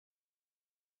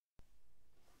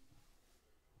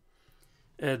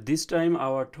This time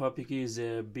our topic is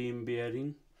beam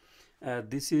bearing.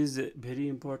 This is very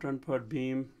important for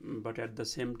beam, but at the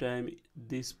same time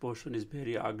this portion is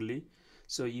very ugly,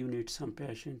 so you need some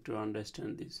patience to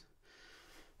understand this.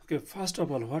 Okay, first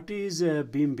of all, what is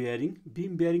beam bearing?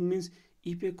 Beam bearing means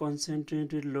if a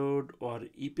concentrated load or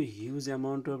if a huge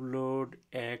amount of load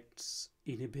acts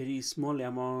in a very small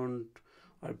amount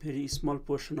or very small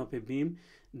portion of a beam,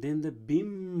 then the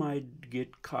beam might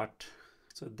get cut.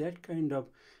 So that kind of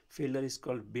failure is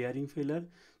called bearing failure.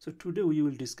 So today we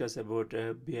will discuss about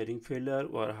bearing failure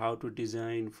or how to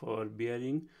design for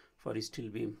bearing for steel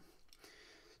beam.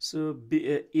 So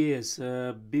yes,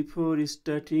 before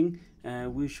starting,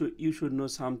 you should know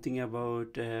something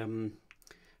about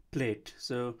plate.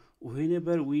 So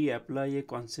whenever we apply a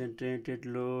concentrated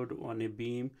load on a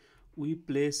beam, we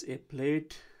place a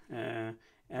plate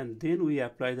and then we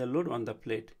apply the load on the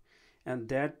plate, and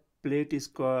that plate is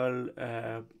called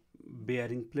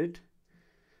bearing plate.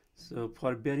 So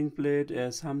for bearing plate,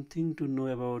 something to know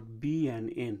about B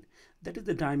and N. That is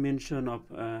the dimension of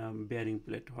bearing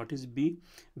plate. What is B?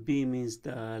 B means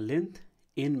the length,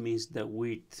 N means the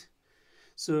width.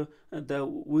 So the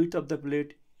width of the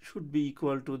plate should be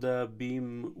equal to the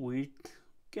beam width.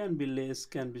 Can be less,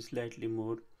 can be slightly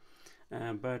more.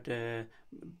 But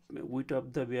width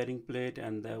of the bearing plate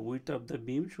and the width of the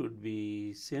beam should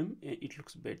be same. It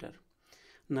looks better.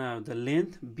 Now the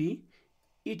length B,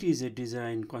 it is a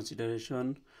design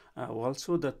consideration.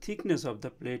 Also the thickness of the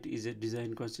plate is a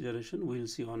design consideration. We'll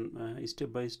see on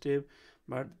step by step,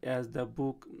 but as the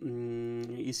book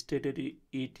stated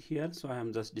it here, so I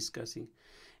am just discussing.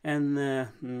 And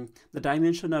the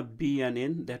dimension of B and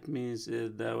N, that means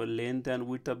the length and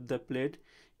width of the plate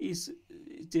is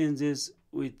changes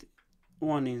with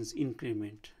 1 inch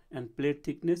increment, and plate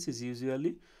thickness is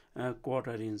usually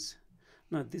quarter inch.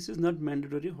 Now this is not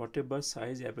mandatory. Whatever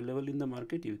size available in the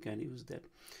market, you can use that.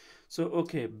 So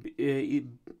okay,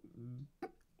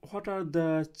 what are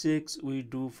the checks we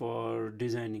do for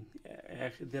designing?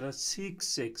 There are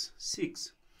six checks.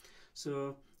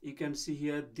 So you can see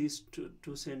here these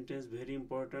two sentences very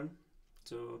important.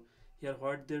 So here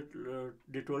what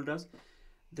they told us: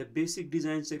 the basic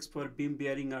design checks for beam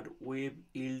bearing are wave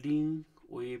yielding,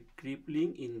 wave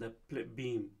crippling in the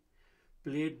beam,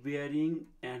 plate bearing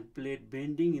and plate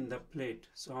bending in the plate.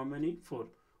 So how many? 4.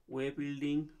 Wave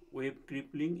yielding, wave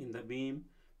crippling in the beam,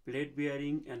 plate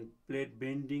bearing and plate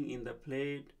bending in the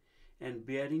plate, and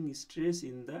bearing stress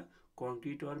in the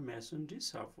concrete or masonry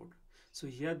support. So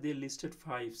here they listed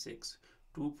 5 6.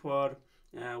 2 for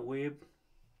wave,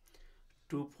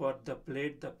 2 for the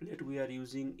plate we are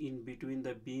using in between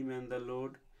the beam and the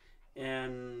load,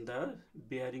 and the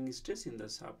bearing stress in the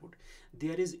support.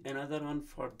 There is another one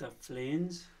for the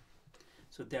flange,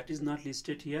 so that is not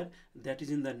listed here. That is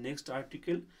in the next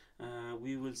article.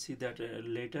 We will see that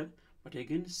later. But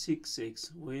again,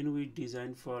 6 when we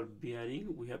design for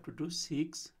bearing, we have to do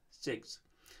 6 checks.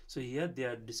 So here they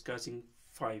are discussing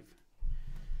 5.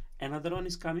 Another one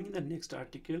is coming in the next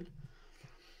article.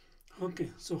 Okay,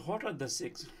 so what are the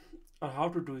 6 or how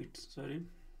to do it? Sorry,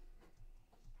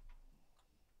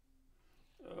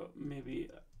 maybe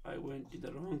I went to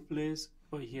the wrong place.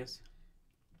 Oh yes,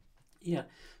 yeah.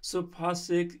 So first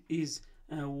check is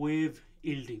wave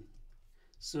yielding.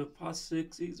 So first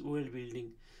check is wave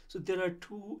yielding. So there are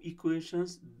two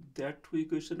equations. That two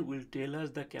equation will tell us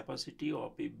the capacity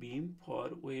of a beam for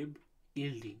wave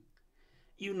yielding.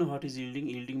 You know what is yielding?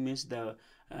 Yielding means the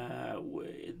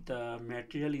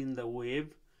material in the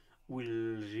wave will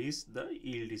reach the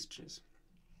yield stress.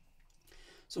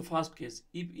 So first case,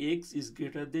 if X is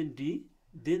greater than D,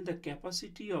 then the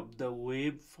capacity of the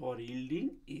wave for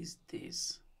yielding is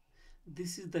this.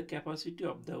 This is the capacity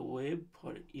of the wave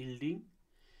for yielding.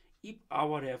 If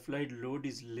our applied load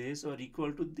is less or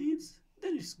equal to this,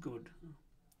 then it's good.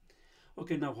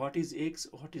 Okay, now what is X?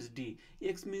 What is D?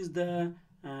 X means the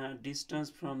distance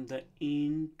from the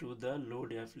in to the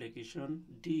load application.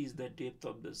 D is the depth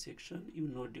of the section. You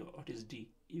know what is D.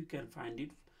 You can find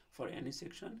it for any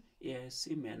section.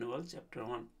 AISC manual chapter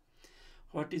 1.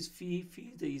 What is phi?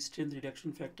 Phi is the strength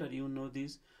reduction factor. You know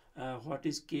this. What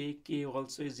is K? K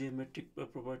also is geometric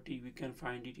property. We can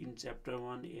find it in chapter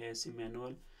 1 AISC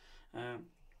manual.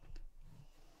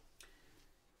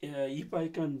 If I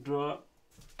can draw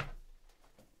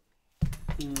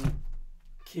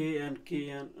K and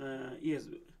yes,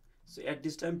 so at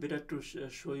this time better to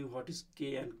show you what is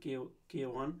K and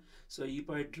K1. So if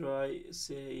I draw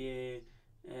say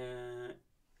a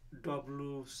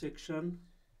W section,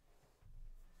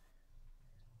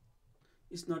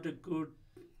 it's not a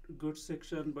good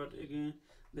section, but again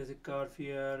there's a curve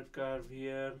here,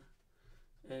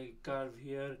 a curve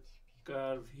here,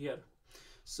 curve here.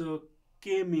 So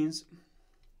K means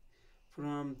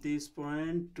from this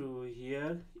point to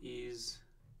here is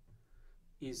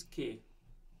K,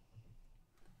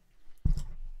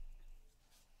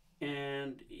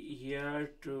 and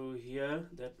here to here,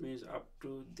 that means up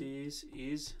to this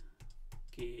is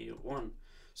K1.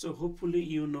 So hopefully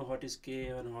you know what is K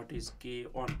and what is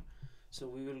K1. So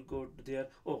we will go to there.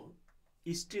 Oh,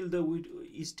 still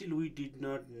we did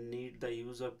not need the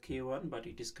use of K1, but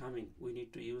it is coming. We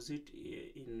need to use it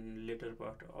in later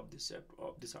part of this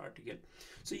article.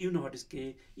 So you know what is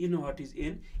K, you know what is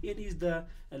N. N is the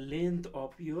length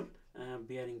of your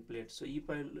bearing plate. So if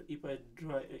I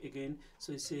draw again,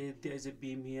 so say there is a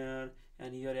beam here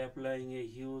and you are applying a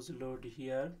huge load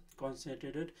here,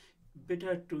 concentrated,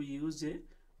 better to use a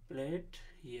plate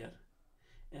here,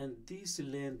 and this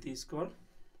length is called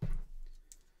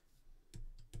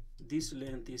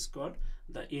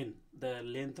the N, the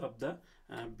length of the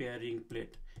bearing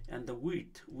plate, and the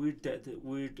width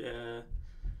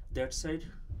that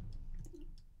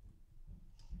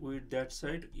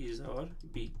side is our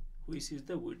B, which is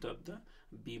the width of the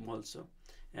beam also,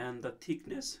 and the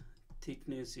thickness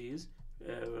is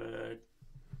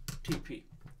TP,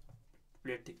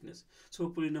 plate thickness. So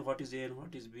hopefully you know what is N,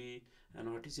 what is B,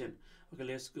 and what is N. Okay,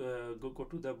 let's go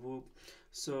to the book.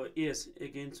 So yes,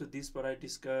 again, so this part I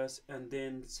discuss, and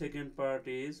then second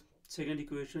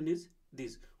equation is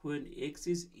this: when x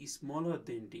is smaller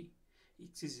than d,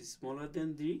 x is smaller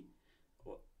than d,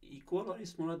 or equal or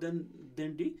smaller than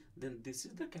d, then this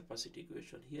is the capacity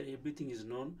equation. Here everything is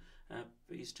known.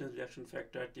 Piston reaction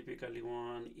factor typically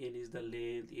 1, N is the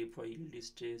length, Fy yield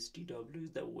stress, Tw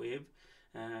is the wave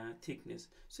thickness.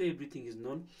 So everything is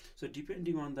known. So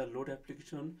depending on the load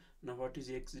application, now what is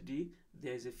xd,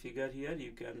 there is a figure here,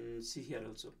 you can see here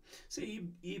also. So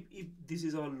if this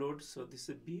is our load, so this is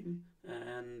a beam,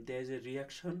 and there is a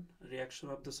reaction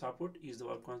of the support is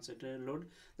our concentrated load,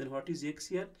 then what is x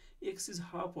here? X is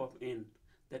half of N,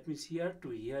 that means here to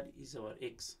here is our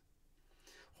x.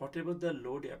 Whatever the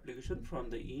load application from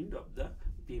the end of the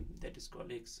beam, that is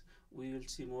called x. We will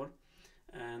see more.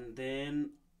 And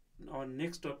then our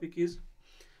next topic is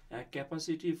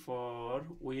capacity for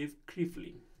wave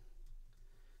crippling.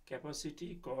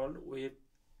 Capacity called wave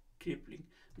crippling.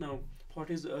 Now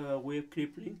what is wave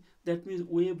crippling? That means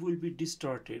wave will be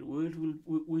distorted, wave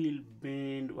will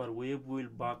bend, or wave will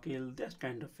buckle, that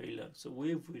kind of failure. So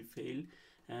wave will fail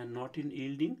and not in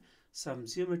yielding, some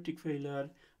geometric failure,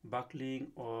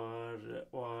 buckling, or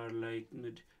like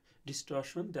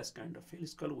distortion, that kind of failure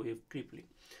is called wave crippling.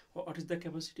 What is the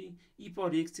capacity? If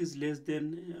our x is less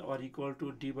than or equal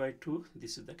to d by 2,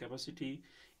 this is the capacity.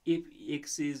 If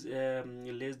x is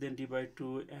less than d by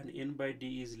 2 and n by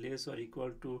d is less or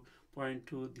equal to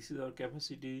 0.2, this is our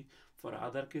capacity. For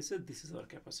other cases, this is our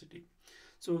capacity.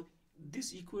 So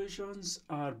these equations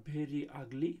are very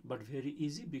ugly but very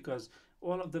easy, because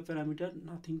all of the parameter,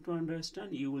 nothing to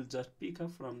understand, you will just pick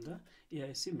up from the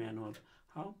AIC manual.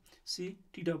 How? See,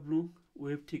 Tw,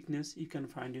 wave thickness, you can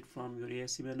find it from your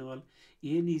AIC manual.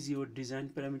 N is your design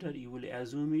parameter, you will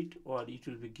assume it or it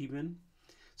will be given.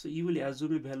 So you will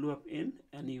assume a value of N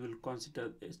and you will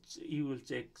consider, you will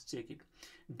check it.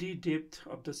 D, depth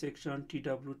of the section,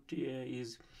 Tw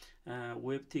is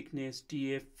wave thickness,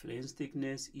 Tf flange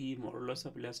thickness, E modulus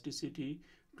of elasticity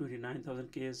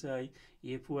 29,000 ksi,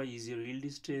 Fy is your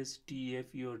yield stress, Tf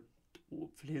your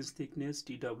flange thickness,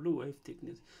 Tw wave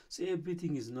thickness. So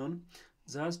everything is known,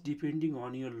 just depending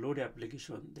on your load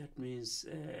application, that means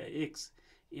x,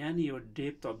 and your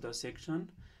depth of the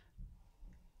section.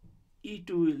 E2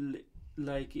 will,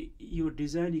 like your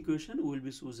design equation will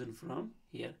be chosen from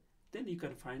here. Then you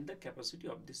can find the capacity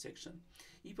of this section.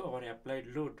 If our applied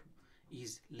load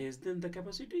is less than the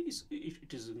capacity,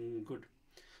 it is good.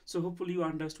 So hopefully you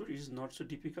understood. It is not so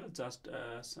difficult, just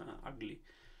ugly.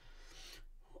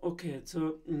 Okay,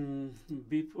 so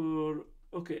before,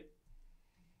 okay,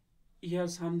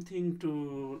 here's something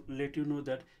to let you know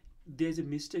that there's a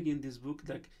mistake in this book,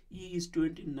 like E is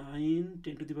 29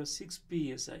 10 to the power 6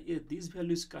 psi. Yeah, this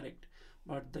value is correct,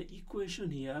 but the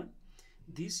equation here,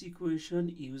 this equation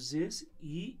uses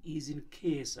E is in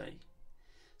ksi.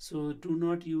 So do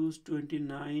not use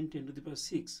 29 10 to the power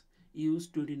 6, use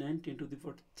 29 10 to the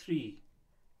power 3.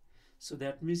 So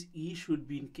that means E should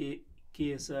be in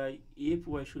ksi,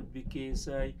 Fy should be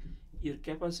ksi, your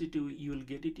capacity you will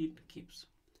get it in kips.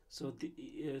 So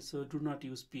so do not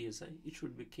use psi, it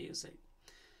should be ksi.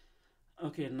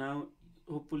 Okay, now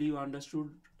hopefully you understood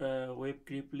wave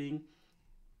crippling.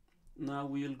 Now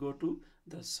we will go to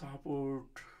the support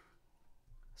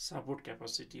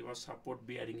capacity or support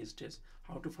bearing stress.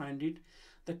 How to find it?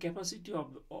 The capacity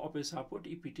of a support,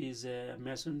 if it is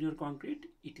masonry or concrete,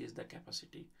 it is the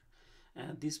capacity.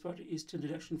 This part is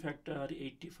reduction factor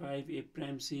 85 A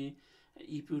prime C.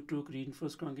 If you took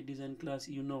reinforced concrete design class,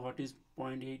 you know what is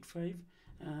 0.85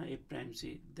 A prime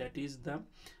C. That is the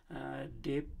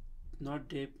depth, not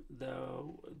depth,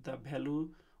 the value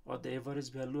or the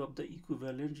average value of the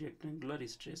equivalent rectangular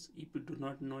stress. If you do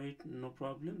not know it, no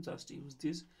problem, just use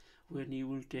this. When you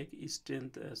will take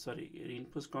strength,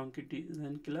 reinforced concrete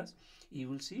design class, you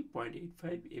will see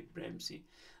 0.85 A prime C.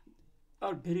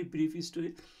 Our very brief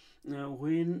story.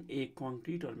 When a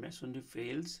concrete or masonry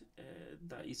fails,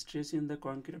 the stress in the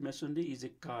concrete or masonry is a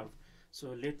curve.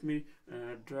 So let me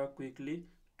draw quickly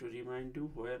to remind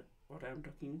you what I am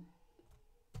talking.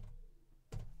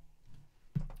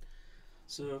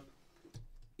 So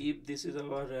if this is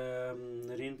our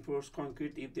reinforced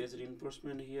concrete, if there is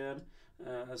reinforcement here,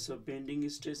 so bending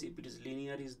stress, if it is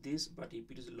linear, is this, but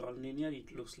if it is non-linear,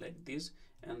 it looks like this,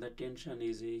 and the tension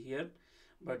is here.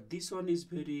 But this one is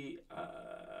very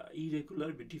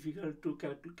irregular, but difficult to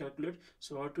calculate.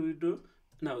 So what do we do?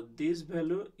 Now this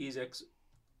value is a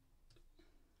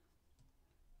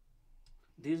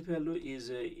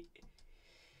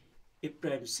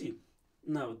prime C.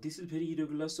 Now this is very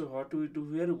irregular, so what do we do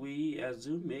here? We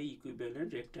assume a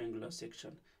equivalent rectangular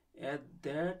section. At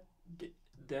that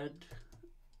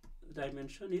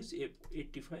dimension is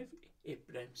 85 A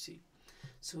prime C.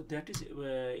 So that is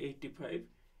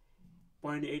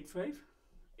 85.85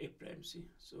 A prime C.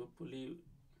 So hopefully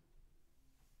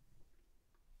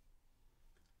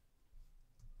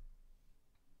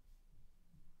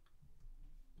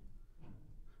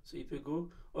so if you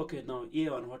go, okay, now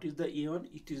A1, what is the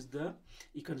A1? It is the,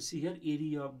 you can see here,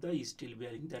 area of the steel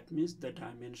bearing. That means the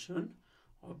dimension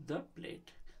of the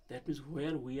plate. That means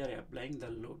where we are applying the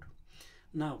load.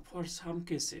 Now for some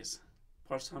cases,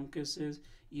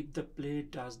 if the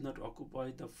plate does not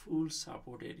occupy the full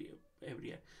support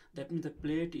area, that means the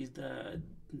plate is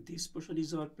this portion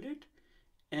is our plate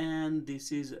and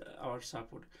this is our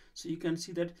support. So you can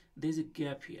see that there's a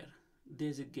gap here.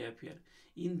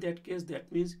 In that case,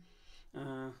 that means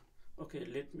okay,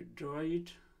 let me draw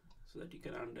it so that you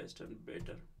can understand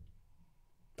better.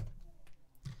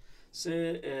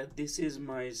 Say this is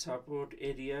my support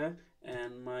area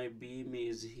and my beam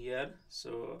is here,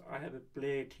 so I have a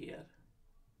plate here.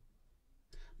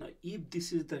 Now if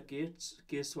this is the case,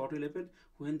 what will happen?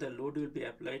 When the load will be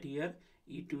applied here,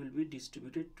 it will be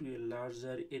distributed to a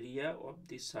larger area of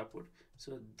this support.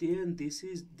 So then this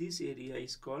area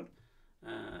is called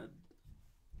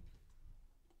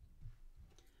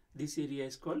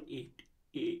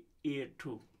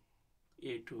A2.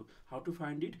 How to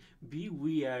find it? B,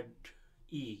 we add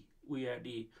E.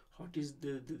 What is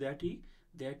that E?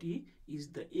 That E is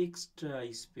the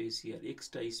extra space here.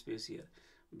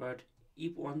 But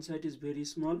if one side is very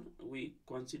small, we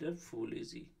consider full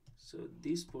is E. So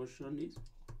this portion is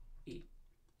E.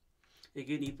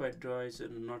 Again, if I draw it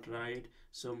not right,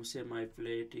 so say my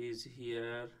plate is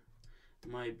here,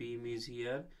 my beam is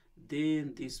here,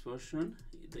 then this portion,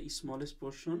 the smallest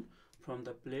portion from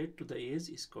the plate to the edge,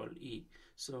 is called E.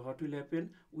 So what will happen?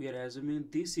 We are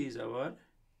assuming this is our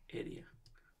area.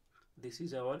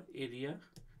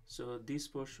 So this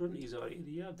portion is our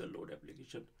area of the load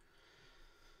application.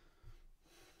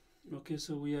 Okay,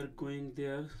 so we are going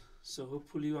there. So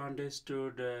hopefully you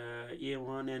understood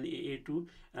A1 and A2,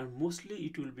 and mostly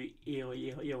it will be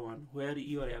A1 where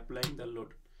you are applying the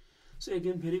load. So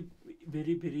again,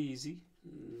 very easy.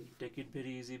 Take it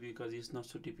very easy because it's not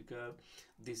so typical.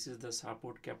 This is the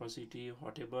support capacity,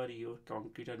 whatever your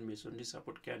concrete and masonry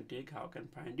support can take. How can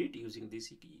find it? Using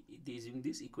this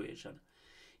equation.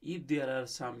 If there are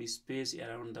some space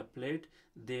around the plate,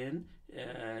 then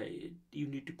you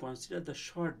need to consider the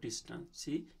short distance.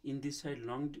 See, in this side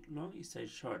long, this side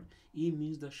short. E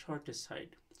means the shortest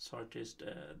side, shortest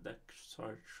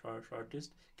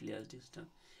clear distance.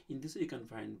 In this you can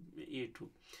find A2.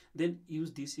 Then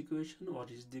use this equation.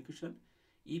 What is the equation?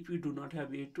 If you do not have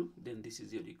A2, then this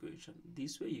is your equation.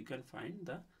 This way you can find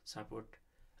the support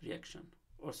reaction,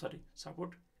 or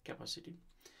support capacity.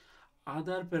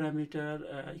 Other parameter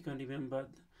you can remember,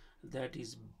 that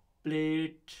is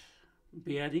plate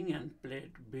bearing and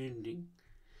plate bending.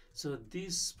 So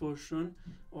this portion,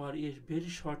 or a very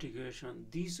short equation,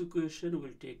 this equation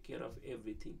will take care of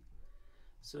everything.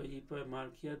 So if I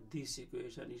mark here, this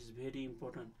equation is very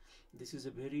important. This is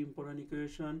a very important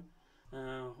equation.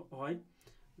 Why?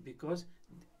 Because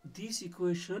this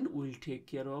equation will take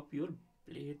care of your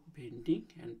plate bending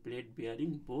and plate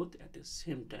bearing both at the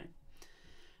same time.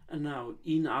 And now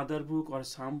in other book or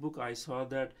some book I saw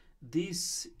that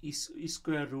this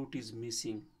square root is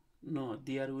missing. No,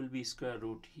 there will be square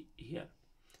root here.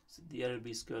 So there will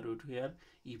be square root here.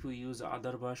 If we use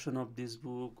other version of this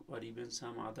book or even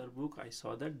some other book, I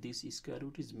saw that this square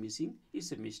root is missing.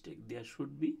 It's a mistake. There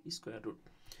should be square root.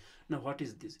 Now what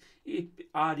is this? If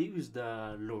RU is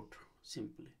the load,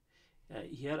 simply.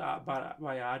 Here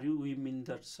by RU we mean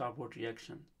that support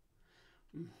reaction.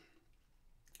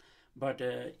 But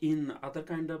in other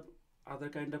kind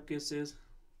of cases,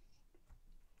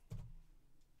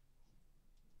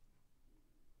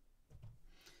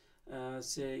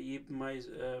 say if my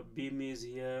beam is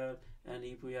here and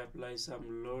if we apply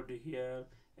some load here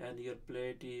and your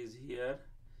plate is here,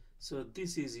 so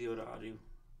this is your RU.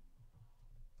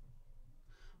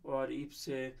 Or if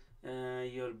say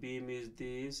your beam is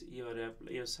this, your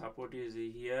support is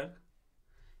here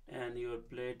and your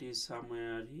plate is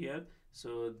somewhere here,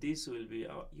 so this will be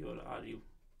your RU.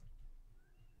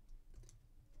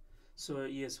 So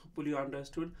yes, hopefully you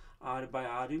understood. R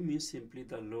by RU means simply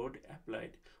the load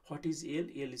applied. What is L?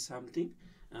 L is something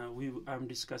I'm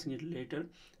discussing it later.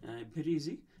 Very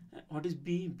easy. What is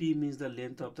B? B means the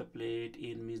length of the plate.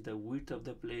 N means the width of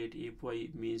the plate. Fy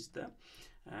means the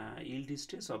yield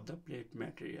stress of the plate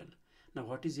material. Now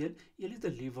what is L? L is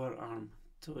the lever arm.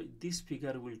 So this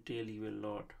figure will tell you a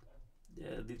lot.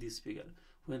 This figure,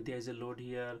 when there is a load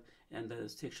here and the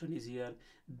section is here,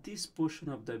 this portion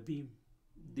of the beam,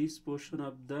 this portion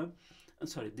of the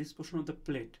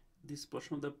plate, this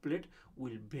portion of the plate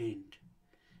will bend.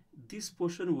 This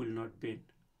portion will not bend.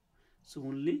 So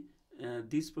only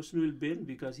this portion will bend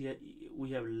because here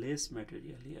we have less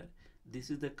material here. This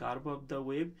is the curve of the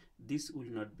wave. This will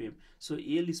not bend. So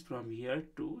L is from here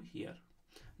to here.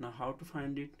 Now how to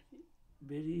find it?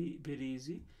 Very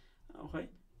easy. Why?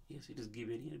 Yes, it is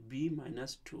given here. B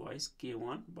minus twice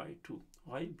K1 by 2.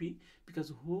 Why B?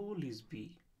 Because whole is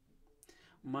B.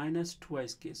 Minus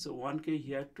twice K. So 1K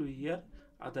here to here,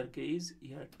 other K is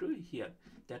here to here.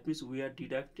 That means we are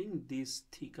deducting this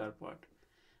thicker part.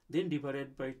 Then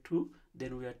divided by 2,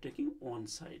 then we are taking one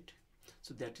side.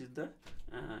 So that is the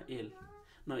L.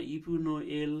 Now if you know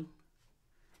L,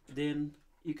 then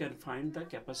you can find the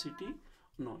capacity.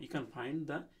 No, you can find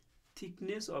the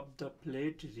thickness of the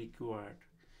plate required.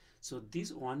 So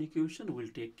this one equation will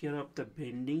take care of the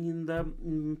bending in the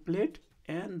plate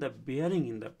and the bearing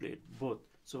in the plate, both.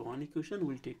 So one equation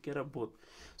will take care of both.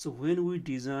 So when we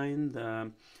design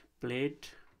the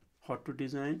plate, how to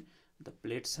design the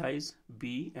plate size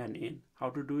B and N,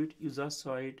 how to do it? You just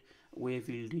saw it, wave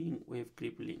yielding, wave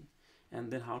crippling.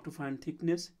 And then how to find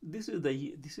thickness? This is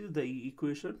the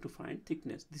equation to find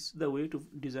thickness. This is the way to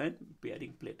design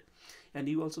bearing plate. And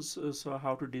you also saw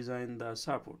how to design the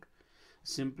support.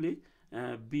 Simply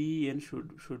BN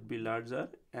should be larger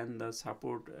and the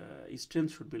support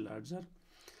strength should be larger.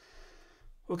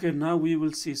 Okay, now we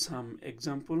will see some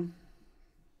example.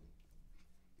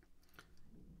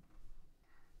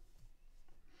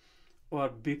 Or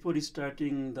before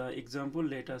starting the example,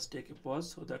 let us take a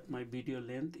pause so that my video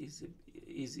length is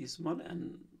small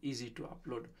and easy to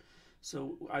upload.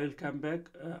 So I will come back.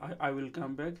 I will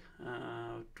come back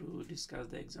to discuss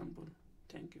the example.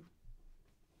 Thank you.